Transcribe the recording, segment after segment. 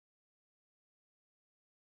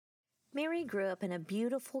Mary grew up in a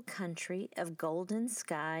beautiful country of golden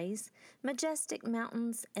skies, majestic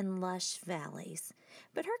mountains, and lush valleys.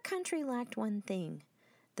 But her country lacked one thing: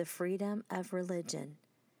 the freedom of religion.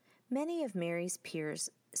 Many of Mary's peers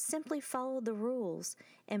simply followed the rules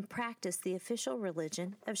and practiced the official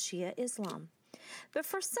religion of Shia Islam. But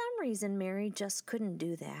for some reason, Mary just couldn't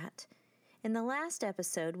do that. In the last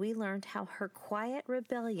episode, we learned how her quiet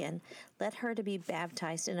rebellion led her to be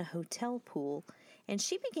baptized in a hotel pool, and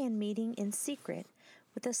she began meeting in secret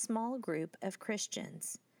with a small group of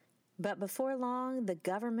Christians. But before long, the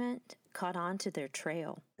government caught on to their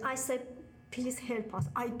trail. I said, please help us.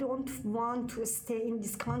 I don't want to stay in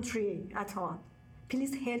this country at all.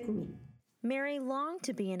 Please help me. Mary longed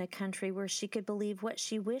to be in a country where she could believe what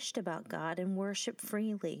she wished about God and worship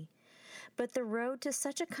freely. But the road to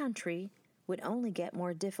such a country would only get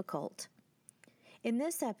more difficult. In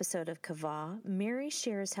this episode of Kavah, Mary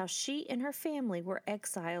shares how she and her family were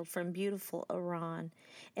exiled from beautiful Iran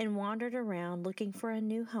and wandered around looking for a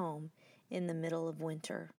new home in the middle of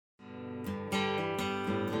winter.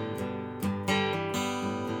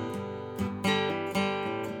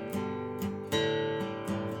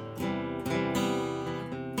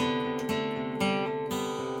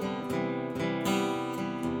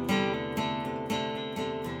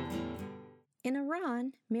 In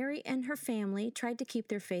Iran, Mary and her family tried to keep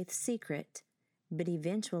their faith secret, but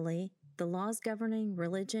eventually the laws governing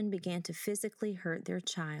religion began to physically hurt their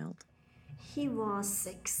child. He was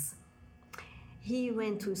 6. He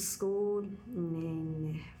went to school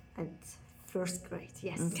at first grade,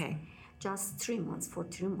 yes. Okay. Just 3 months, for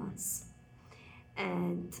 3 months.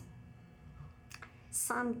 And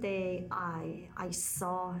someday I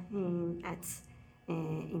saw him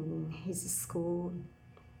in his school.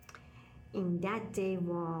 In that day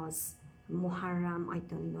was Muharram, I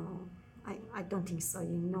don't know. I don't think so. You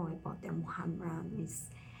know about the Muharram. Is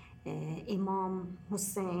Imam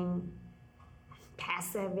Hussein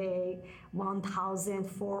passed away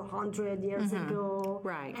 1,400 years ago.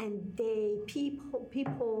 Right. And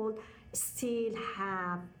people still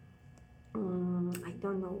have, I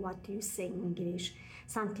don't know what do you say in English,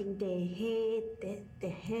 something they hate, the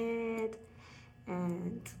head,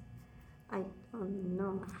 and I don't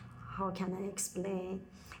know. How can I explain?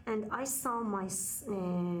 And I saw my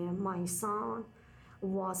son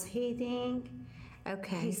was hitting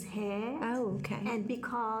his head. Oh, okay. And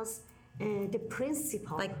because the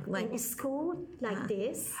principal like in school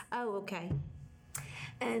this. Oh, okay.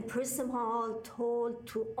 And principal told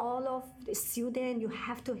to all of the students, you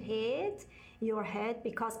have to hit your head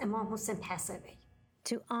because Imam Hussein passed away.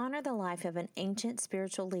 To honor the life of an ancient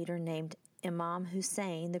spiritual leader named Imam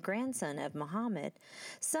Hussein, the grandson of Muhammad,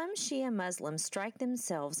 some Shia Muslims strike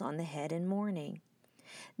themselves on the head in mourning.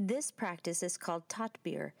 This practice is called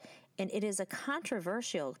tatbir, and it is a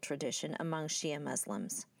controversial tradition among Shia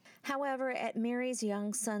Muslims. However, at Mary's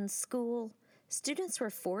young son's school, students were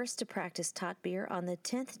forced to practice tatbir on the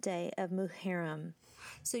 10th day of Muharram.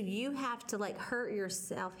 So you have to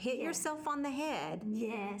hit yourself on the head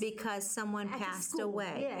because someone passed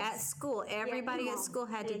away. Yes. At school, everybody at school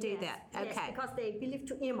had to do that. Yes, Okay. because they believe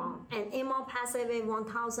to Imam. And Imam passed away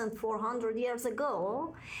 1,400 years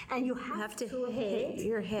ago. And you have to hit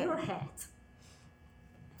your head.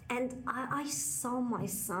 And I saw my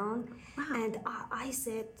son. Wow. And I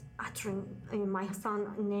said, Atrin, my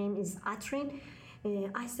son's name is Atrin.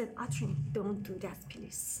 I said, Atrin, don't do that,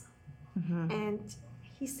 please. Mm-hmm. And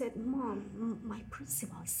he said, Mom, my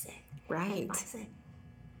principal said. Right. And I said,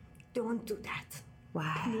 don't do that.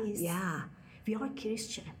 Wow. Please. Yeah. We are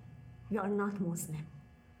Christian. We are not Muslim.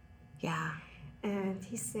 Yeah. And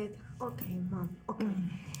he said, okay, Mom, okay. Mm.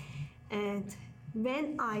 And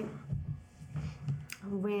when I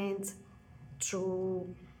went through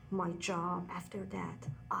my job after that,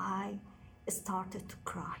 I started to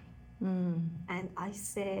cry. Mm. And I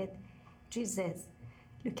said, Jesus,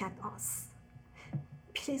 look at us.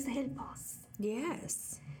 Please help us.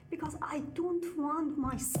 Yes. Because I don't want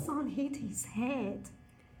my son hit his head.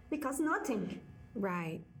 Because nothing.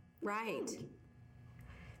 Right.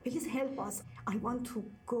 Please help us. I want to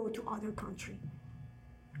go to other country.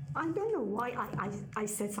 I don't know why I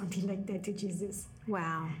said something like that to Jesus.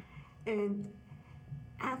 Wow. And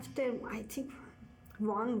after, I think,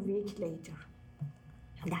 1 week later,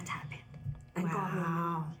 that happened. And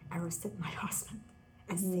God arrested my husband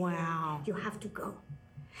and said, you have to go.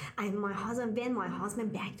 And when my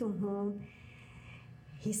husband back to home,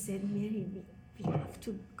 he said, Mary, we have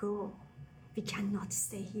to go. We cannot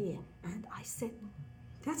stay here. And I said,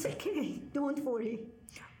 that's okay. Don't worry.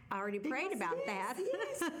 I already prayed about that.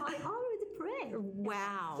 Yes, I already prayed.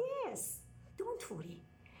 Wow. Yes, don't worry.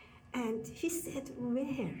 And he said,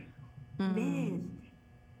 where? When?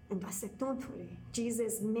 And I said, don't worry.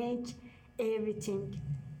 Jesus make everything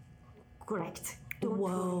correct. Don't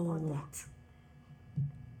worry about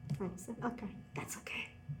that. I said, okay, that's okay.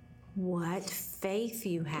 What faith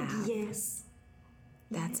you have. Yes.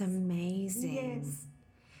 That's amazing. Yes.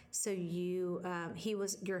 So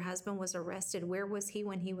your husband was arrested. Where was he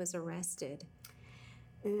when he was arrested?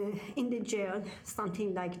 In the jail,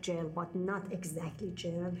 something like jail, but not exactly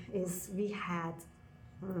jail. We had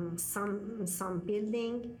some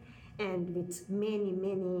building and with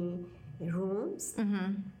many rooms,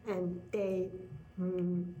 and they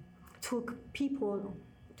took people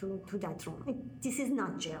to that room. This is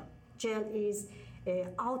not jail. Jail is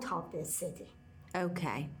out of the city.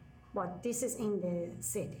 Okay. But this is in the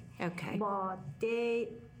city. Okay. But they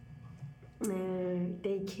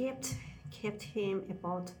kept him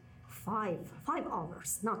about 5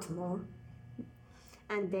 hours, not more.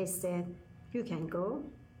 And they said, you can go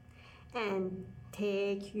and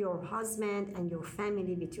take your husband and your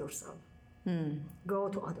family with yourself. Go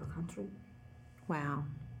to other country. Wow.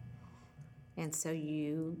 And so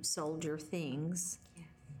you sold your things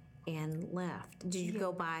and left. Did you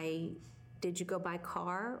go by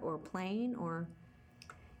car or plane or?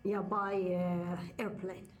 Yeah, by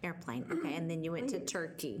airplane. Airplane, okay. And then you went to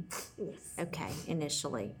Turkey. Yes. Okay,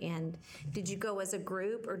 initially. And did you go as a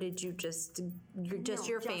group or did you just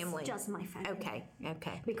your family? Just my family.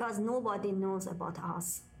 Okay. Because nobody knows about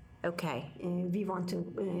us. Okay. We want to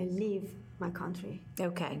leave my country.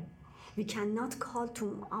 Okay. We cannot call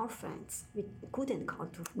to our friends. We couldn't call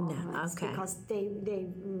to our friends okay. because they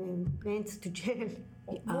went to jail.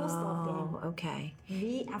 Most of them. Okay.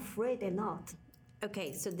 We afraid a lot.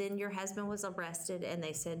 Okay, so then your husband was arrested and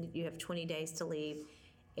they said you have 20 days to leave,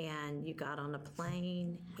 and you got on a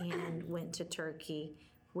plane and went to Turkey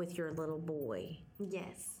with your little boy.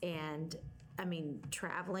 Yes. And I mean,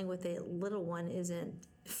 traveling with a little one isn't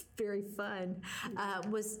very fun.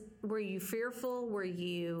 Were you fearful? Were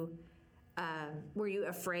you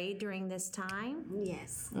afraid during this time?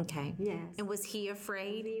 Yes. Okay. Yes. And was he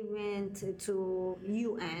afraid? We went to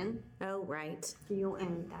UN. Oh, right.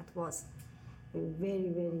 UN, that was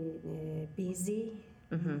very busy.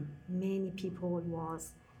 Many people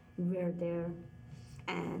were there,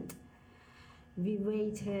 and we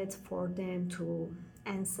waited for them to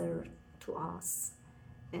answer to us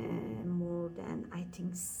more than, I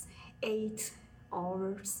think, 8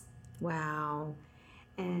 hours. Wow.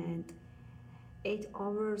 And 8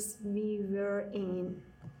 hours we were in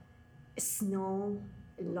snow,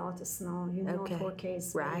 a lot of snow. Turkey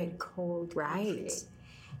is very cold. Right. Country.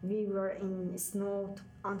 We were in snow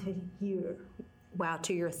until here. Wow,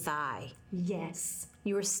 to your thigh. Yes.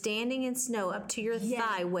 You were standing in snow up to your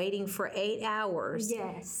thigh waiting for 8 hours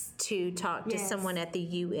to talk to someone at the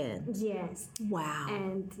UN. Yes. Wow.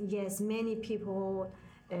 And yes, many people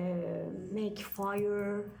make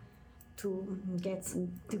fire to get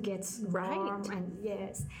warm,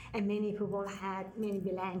 and many people had many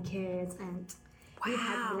blankets, and we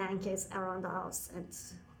had blankets around the house, and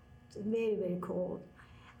it's very cold.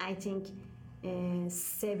 I think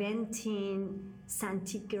 17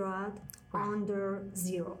 centigrade under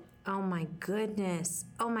 0. Oh my goodness.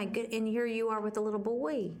 And here you are with a little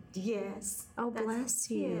boy. Yes. Oh, bless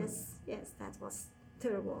you. Yes, that was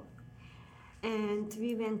terrible. And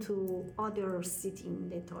we went to other city in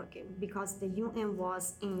the Turkey because the UN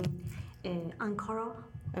was in Ankara.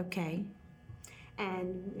 Okay.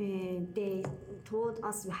 And they told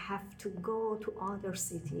us we have to go to other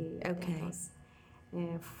city. Okay. That was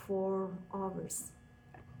 4 hours.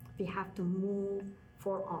 We have to move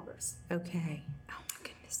 4 hours. Okay. Oh my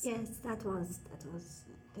goodness. Yes, that was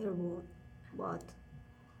terrible. But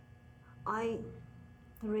I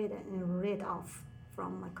read off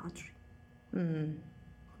from my country.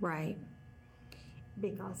 Right.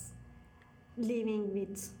 Because living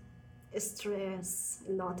with stress,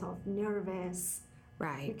 a lot of nervous,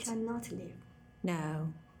 right. we cannot live.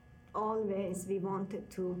 No. Always we wanted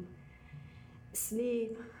to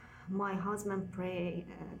sleep. My husband prayed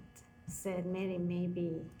and said, Mary,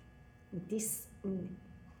 maybe this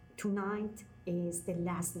tonight is the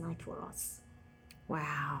last night for us.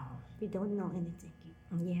 Wow. We don't know anything.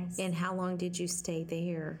 Yes. And how long did you stay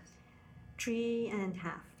there?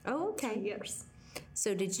 3.5. Oh, okay. 2 years.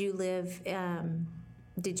 So did you live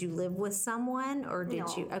with someone or did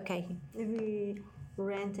you? Okay. We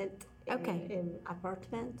rented an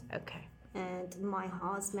apartment. Okay. And my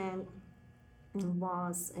husband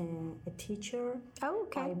was a teacher. Oh,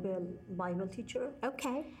 okay. Bible teacher.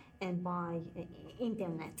 Okay. And by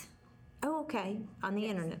internet. Oh, okay. On the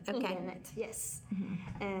internet. Okay. Internet, yes.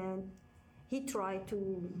 Mm-hmm. And he tried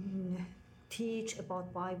to teach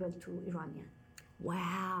about Bible to Iranian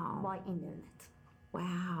Wow. by internet.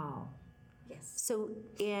 Wow. Yes. So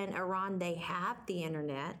in Iran, they have the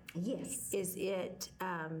internet. Yes. Is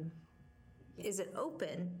it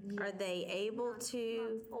open? Are they able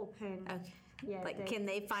to? Not open. Okay. Yeah, Like, can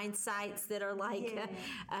they find sites that are like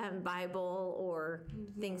Bible or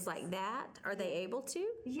things like that? Are they able to?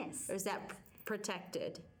 Yes. Or is that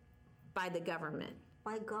protected by the government?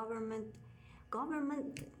 By government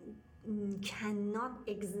cannot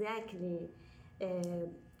exactly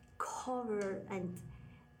cover and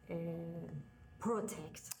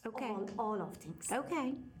protect all of things.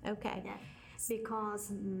 Okay. Okay. Yeah.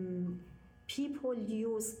 Because people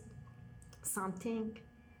use something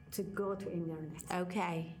to go to internet.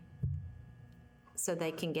 Okay. So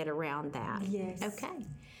they can get around that. Yes. Okay.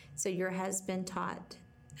 So your husband taught,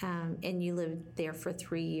 and you lived there for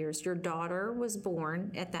 3 years. Your daughter was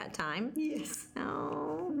born at that time. Yes.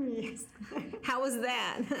 Oh. Yes. How was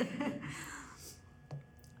that?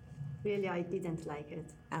 Really, I didn't like it.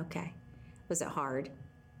 Okay. Was it hard?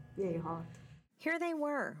 Very hard. Here they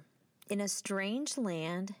were, in a strange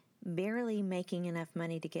land, barely making enough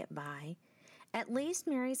money to get by. At least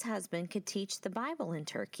Mary's husband could teach the Bible in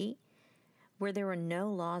Turkey, where there were no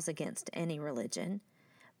laws against any religion.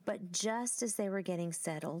 But just as they were getting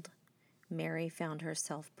settled, Mary found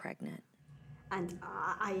herself pregnant. And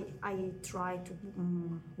I tried to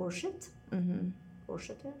worship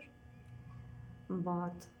her.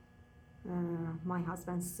 But my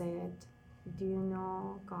husband said, do you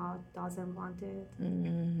know God doesn't want it?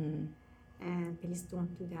 And please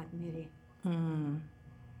don't do that, Mary.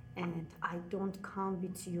 And I don't come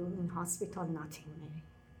with you in hospital, nothing, Mary.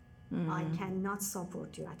 I cannot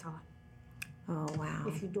support you at all. Oh, wow.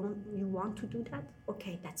 If you want to do that,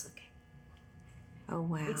 okay, that's okay. Oh,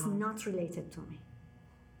 wow. It's not related to me.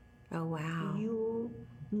 Oh, wow. You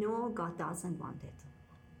know God doesn't want it.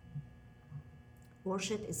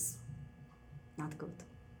 Worship is not good.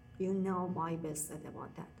 You know Bible said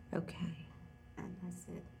about that. Okay. And I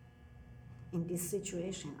said, in this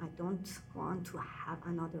situation, I don't want to have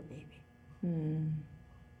another baby.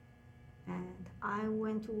 And I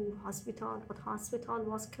went to hospital, but hospital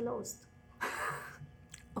was closed.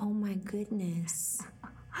 Oh, my goodness.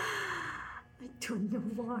 I don't know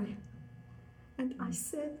why. And I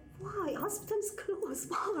said, why? Hospital is closed.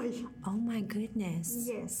 Why? Oh, my goodness.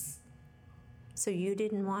 Yes. So you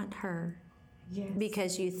didn't want her Yes.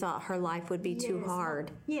 because you thought her life would be too Yes.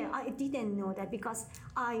 hard. Yeah, I didn't know that because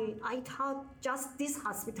I thought just this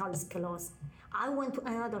hospital is closed. I went to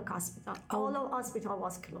another hospital. All of hospital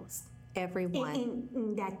was closed Everyone.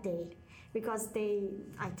 in that day because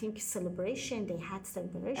I think celebration. They had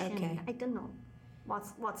celebration. Okay. I don't know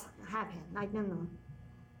what's happened. I don't know.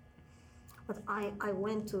 But I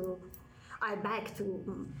back to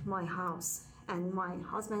my house and my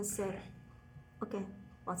husband said, okay,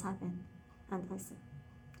 what's happened? And I said,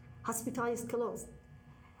 hospital is closed.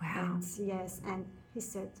 Wow. And yes, and he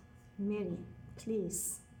said, Mary,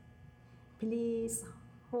 please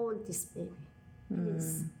hold this baby,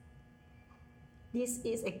 please. This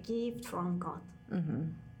is a gift from God.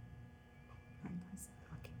 And I said,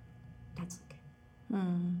 okay, that's okay.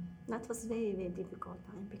 That was very, very difficult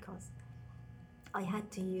time because I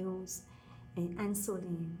had to use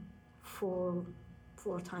insulin four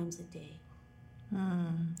times a day.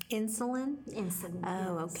 Insulin? Insulin.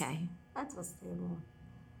 Oh, yes. okay. That was terrible.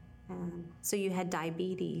 And So you had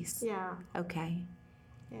diabetes? yeah, Okay.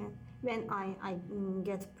 yeah. When I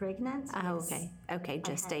get pregnant. Oh, yes, okay. Okay, I had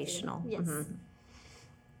to- gestational. Yes. Mhm.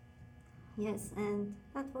 Yes, and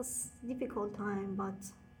that was difficult time, but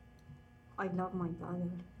I love my daughter.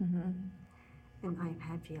 And I'm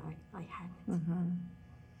happy I have it.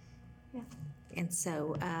 Yeah. And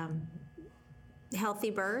so, healthy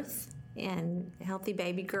birth and healthy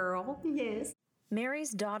baby girl. Yes.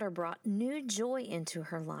 Mary's daughter brought new joy into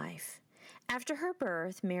her life. After her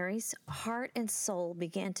birth, Mary's heart and soul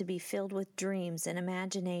began to be filled with dreams and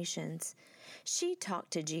imaginations. She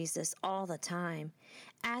talked to Jesus all the time,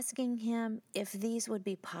 asking him if these would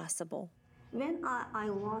be possible. When I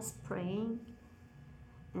was praying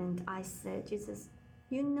and I said, Jesus,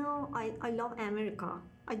 you know, I love America.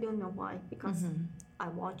 I don't know why, because I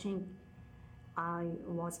was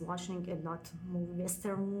watching a lot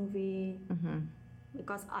Western movie,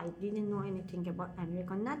 because I didn't know anything about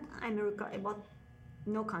America. Not America, about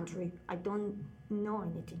no country. I don't know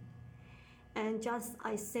anything. And just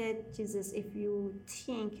I said, Jesus, if you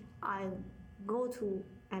think I'll go to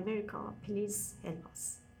America, please help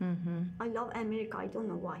us. I love America. I don't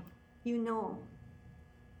know why. You know,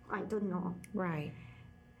 I don't know. Right.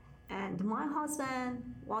 And my husband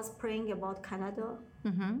was praying about Canada.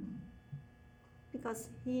 because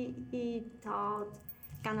he thought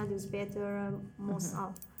Canada is better. Most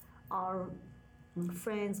of our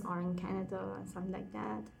friends are in Canada and something like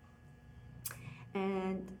that.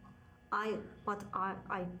 And I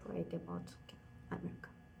prayed about America.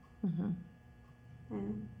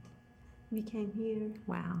 And we came here.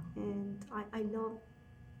 Wow. And I love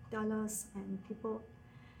Dallas and people,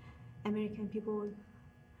 American people,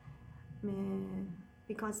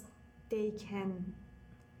 because they can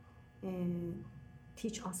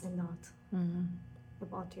teach us a lot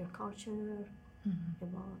about your culture,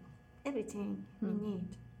 about everything we need,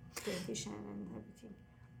 tradition and everything.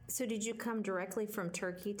 So did you come directly from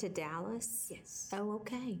Turkey to Dallas? Yes. Oh,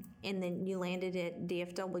 okay. And then you landed at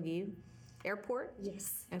DFW Airport?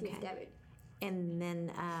 Yes. Okay. DFW. And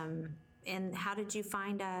then, and how did you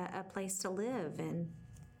find a place to live? And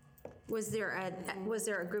was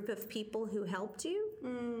there a group of people who helped you?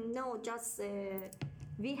 No, just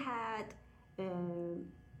we had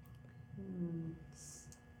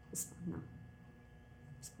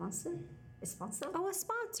sponsor. A sponsor? Oh, a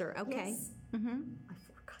sponsor. Okay. Yes. I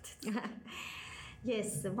forgot it.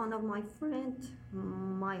 Yes, one of my friends,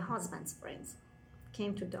 my husband's friends,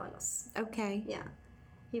 came to Dallas. Okay. Yeah,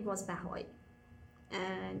 he was Baha'i,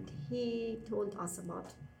 and he told us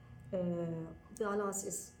about Dallas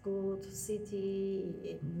is good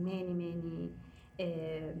city, many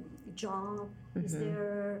job is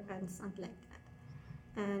there and something like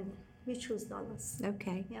that, and we chose Dallas.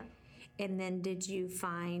 Okay. Yeah. And then did you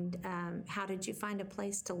find, how did you find a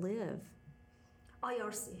place to live?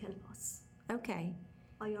 IRC helped us. Okay.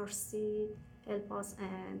 IRC helped us,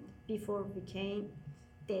 and before we came,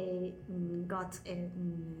 they got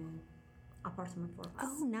an apartment for us.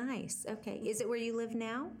 Oh, nice. Okay. Is it where you live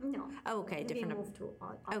now? No. Oh, okay. We Different. moved to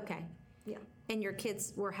Okay. Yeah. And your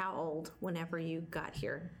kids were how old whenever you got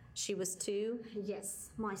here? She was 2? Yes.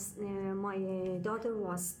 My daughter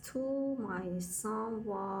was 2. My son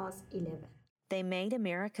was 11. They made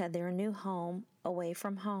America their new home away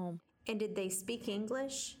from home. And did they speak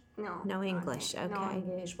English? No. No English. No Okay.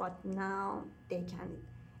 English, but now they can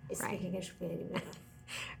speak Right. English very well.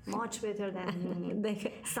 Much better than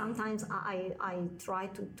me. Sometimes I try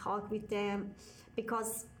to talk with them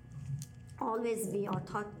because always we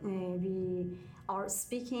are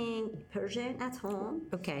speaking Persian at home.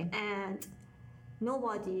 Okay. And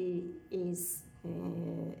nobody is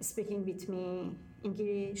speaking with me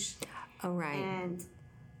English. Oh, right. And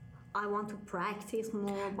I want to practice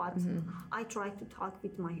more, but I try to talk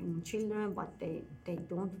with my children, but they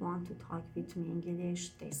don't want to talk with me English.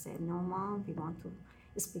 They say, no, Mom, we want to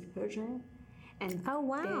speak Persian. And Oh,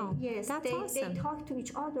 wow. yes, That's they awesome. talk to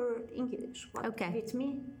each other English. But Okay. with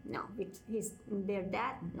me, no. With their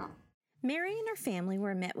dad, no. Mary and her family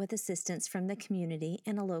were met with assistance from the community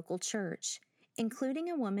and a local church, including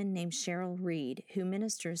a woman named Cheryl Reed, who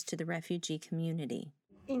ministers to the refugee community.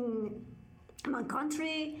 In my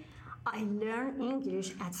country, I learn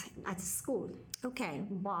English at school, Okay.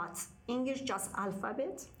 but English just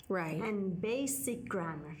alphabet Right. and basic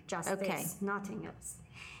grammar, just Okay. this, nothing else.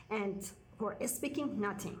 And for speaking,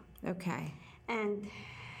 nothing. Okay. And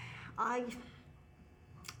I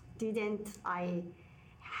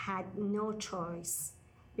had no choice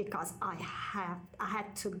because I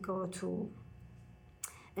had to go to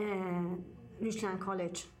Richland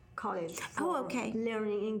College for okay.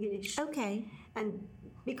 learning English. Okay. And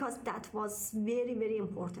because that was very, very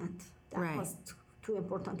important. That Right. was too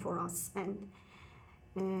important for us. And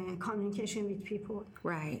communication with people.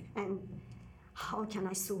 Right. And how can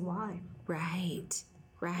I survive? Right.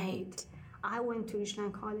 Right. I went to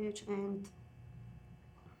Richland College, and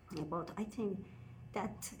I think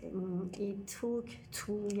that it took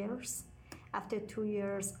 2 years. After 2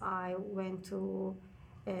 years, I went to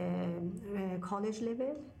college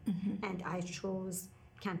level, and I chose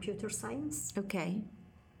computer science. Okay.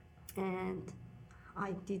 And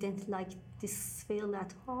I didn't like this field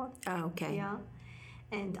at all. Oh, okay. Yeah,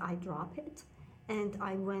 and I dropped it, and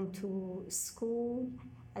I went to school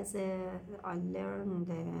I learned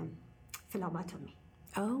phlebotomy.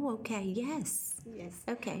 Oh, okay. Yes. Yes.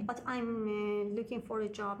 Okay. But I'm looking for a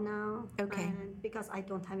job now. Okay. And because I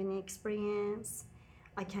don't have any experience,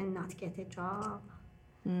 I cannot get a job,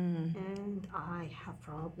 and I have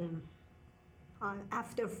problem.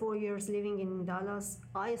 After 4 years living in Dallas,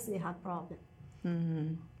 I still have problem.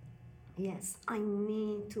 Yes, I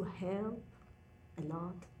need to help a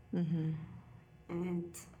lot,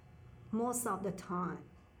 and most of the time,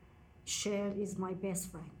 Cher is my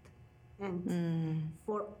best friend, and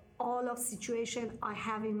for all of situation I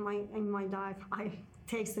have in my life, I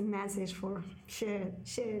text a message for Cher.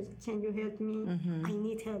 Cher, can you help me? I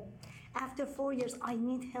need help. After 4 years, I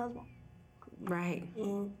need help Right.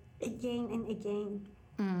 And again and again.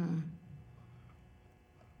 And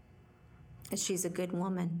she's a good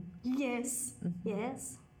woman. Yes,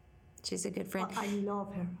 yes. She's a good friend. I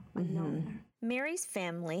love her. I love her. Mary's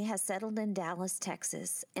family has settled in Dallas,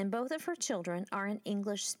 Texas, and both of her children are in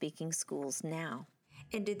English-speaking schools now.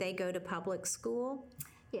 And do they go to public school?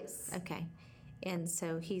 Yes. Okay. And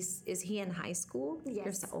so is he in high school?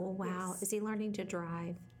 Yes. Oh, wow. Yes. Is he learning to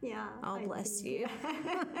drive? Yeah. Oh, I bless think. you.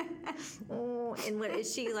 Oh, and what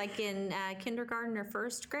is she like in kindergarten or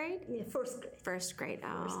first grade? Yeah, first grade. First grade.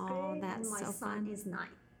 First Oh, grade, that's and my so son fun. is 9.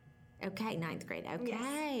 Okay, ninth grade.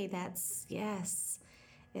 Okay, yes.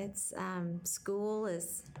 It's school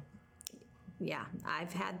is. Yeah, I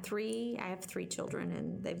have 3 children,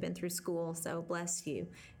 and they've been through school. So bless you.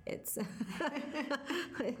 It's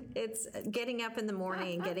it's getting up in the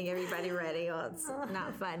morning and getting everybody ready. Oh, it's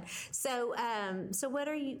not fun. So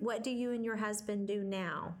what do you and your husband do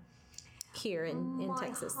now here in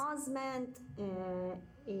Texas? My husband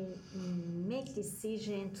make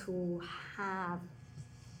decision to have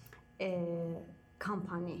a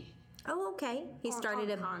company. Oh, okay. He started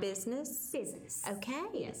a company. business. Okay.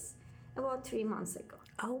 Yes, about 3 months ago.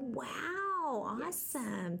 Oh, wow.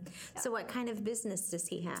 Awesome. So what kind of business does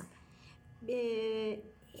he have?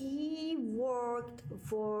 He worked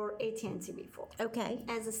for AT&T before Okay.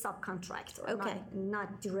 as a subcontractor. Okay.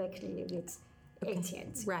 Not directly with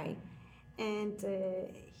AT&T. Right. And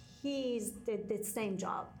he's the same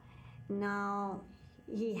job. Now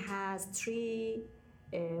he has 3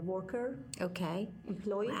 worker Okay.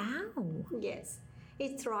 employee. Wow. Yes,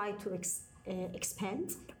 he tried to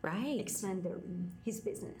expand Right. his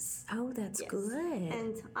business. Oh, that's Yes. good.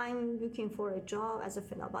 And I'm looking for a job as a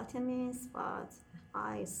phlebotomist, but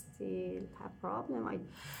I still have problem. I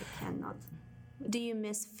cannot. Do you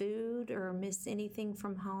miss food or miss anything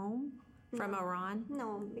from home, from Iran?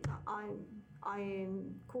 No, because I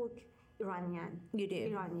cook Iranian. You do?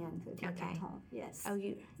 Iranian food Okay. at home. Yes. Oh,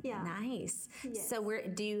 you. Yeah. Nice. Yes. So,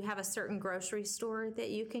 do you have a certain grocery store that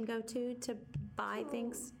you can go to buy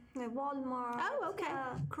things? Walmart. Oh, okay.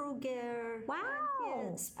 Kruger. Wow.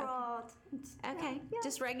 And, Sprout. Okay, Yeah.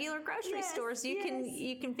 just regular grocery Yes, stores. You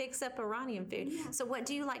yes. can fix up Iranian food. So, what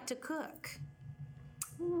do you like to cook?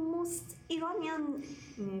 Most Iranian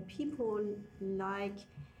people like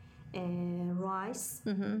rice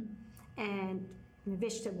and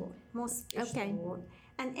vegetable. Most vegetable.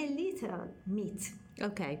 And a little meat.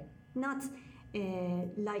 Okay. Not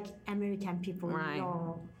like American people Right.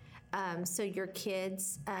 love. So your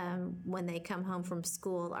kids, when they come home from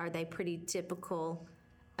school, are they pretty typical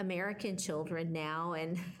American children now,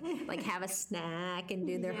 and like have a snack and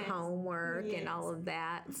do their Yes. homework and all of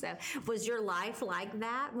that? So, was your life like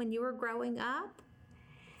that when you were growing up,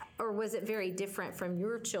 or was it very different from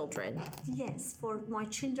your children? Yes, for my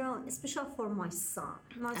children, especially for my son.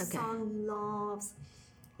 My Okay. son loves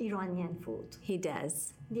Iranian food. He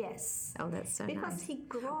does. Yes. Oh, that's so Because nice. he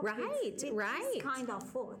grew up Right, with right. this kind of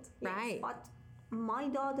food. Yes. Right. But my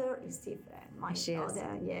daughter is different. My She is.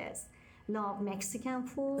 daughter, yes, love Mexican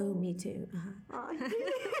food. Oh, me too. Uh-huh.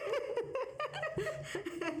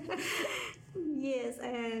 Yes,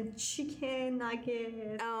 and chicken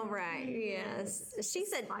nuggets. Oh, right. Yes.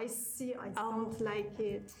 She's a. Spicy, I don't like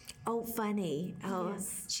it. Oh, funny. Oh,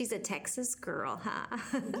 Yes. she's a Texas girl, huh?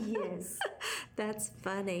 Yes. That's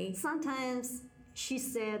funny. Sometimes she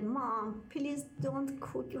said, "Mom, please don't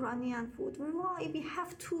cook Iranian food. Why? We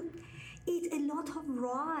have to eat a lot of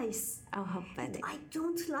rice. Oh, how funny. I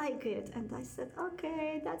don't like it." And I said,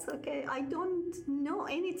 "Okay, that's okay. I don't know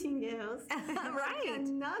anything else. Right.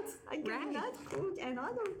 I cannot cook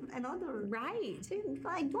another. Right. thing.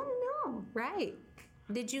 I don't know." Right.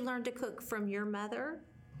 Did you learn to cook from your mother?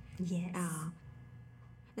 Yes.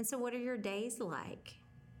 And so, what are your days like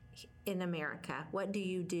in America? What do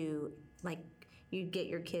you do? Like, you get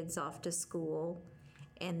your kids off to school,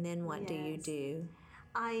 and then what do you Yes. do?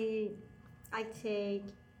 I take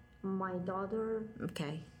my daughter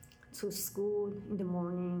Okay. to school in the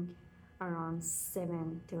morning around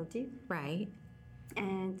 7:30 Right.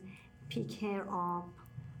 and pick her up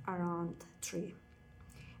around 3.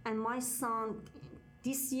 And my son,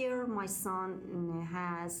 this year my son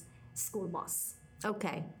has school bus.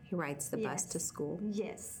 Okay. He rides the bus Yes. to school.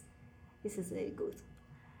 Yes, this is very good.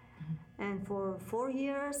 And for 4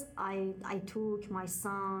 years, I took my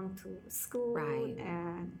son to school Right.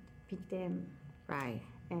 and pick Right.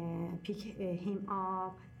 him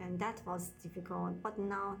up, and that was difficult. But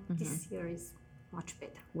now this year is much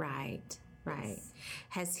better. Right. Right. Yes.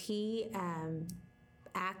 Has he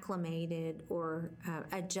acclimated or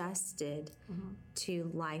adjusted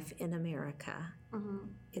to life in America?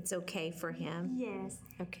 It's okay for him? Yes,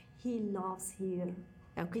 Okay. he loves here.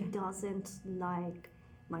 Okay. He doesn't like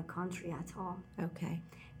my country at all. Okay.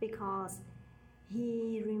 Because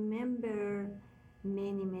he remember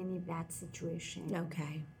many bad situations.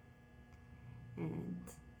 Okay. And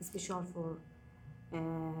especially for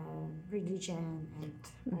religion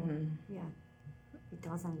and yeah, he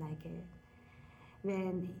doesn't like it.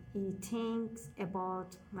 When he thinks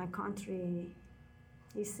about my country,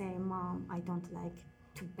 he say, "Mom, I don't like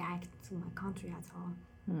to back to my country at all.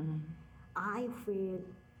 I feel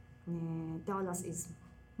Dallas is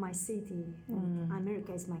my city, and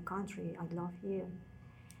America is my country. I love here."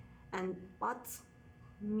 And but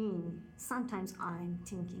me, sometimes I'm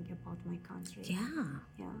thinking about my country. Yeah.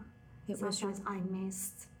 Yeah. Sometimes I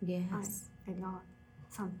missed Yes. a lot.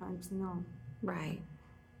 Sometimes no. Right.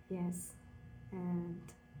 Yes. And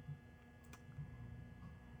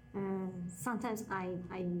sometimes I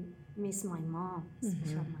miss my mom,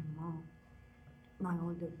 especially my mom, my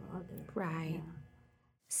older brother. Right. Yeah.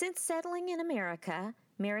 Since settling in America,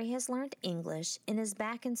 Mary has learned English and is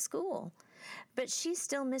back in school, but she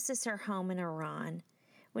still misses her home in Iran.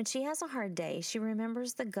 When she has a hard day, she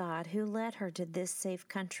remembers the God who led her to this safe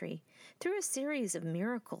country through a series of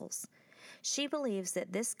miracles. She believes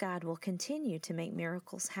that this God will continue to make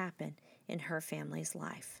miracles happen in her family's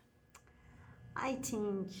life. I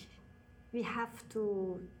think we have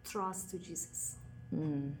to trust to Jesus.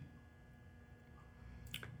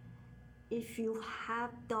 If you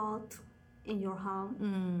have doubt in your heart,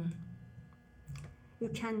 you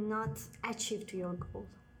cannot achieve to your goal.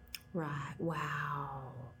 Right.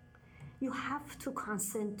 Wow. You have to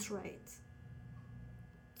concentrate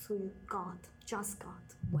to God, just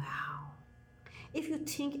God. Wow. If you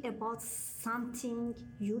think about something,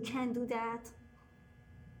 you can do that,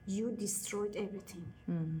 you destroyed everything.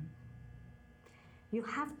 You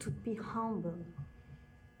have to be humble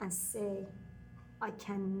and say, I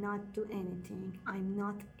cannot do anything. I'm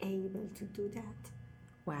not able to do that.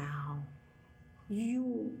 Wow.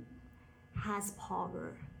 You has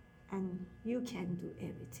power and you can do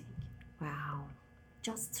everything. Wow.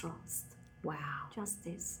 Just trust. Wow. Just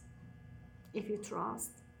this. If you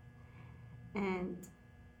trust and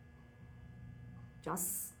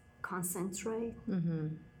just concentrate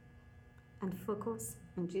and focus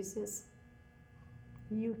on Jesus,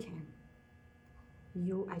 you can.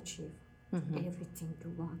 You achieve everything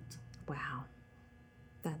you want. Wow.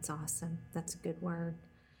 That's awesome. That's a good word.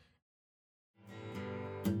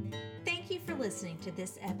 Thank you for listening to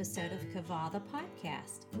this episode of Kavah the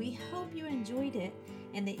podcast. We hope you enjoyed it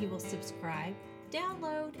and that you will subscribe,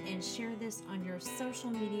 download, and share this on your social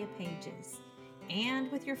media pages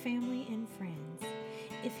and with your family and friends.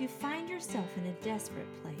 If you find yourself in a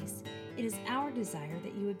desperate place, it is our desire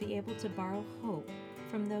that you would be able to borrow hope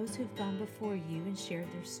from those who've gone before you and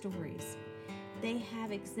shared their stories. They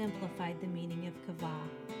have exemplified the meaning of Kavah,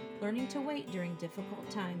 learning to wait during difficult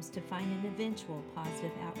times to find an eventual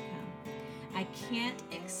positive outcome. I can't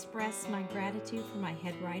express my gratitude for my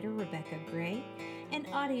head writer, Rebecca Gray, and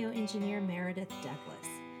audio engineer, Meredith Douglas.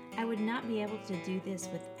 I would not be able to do this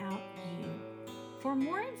without you. For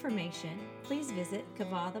more information, please visit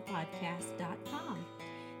kavathepodcast.com.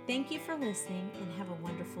 Thank you for listening and have a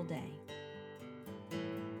wonderful day.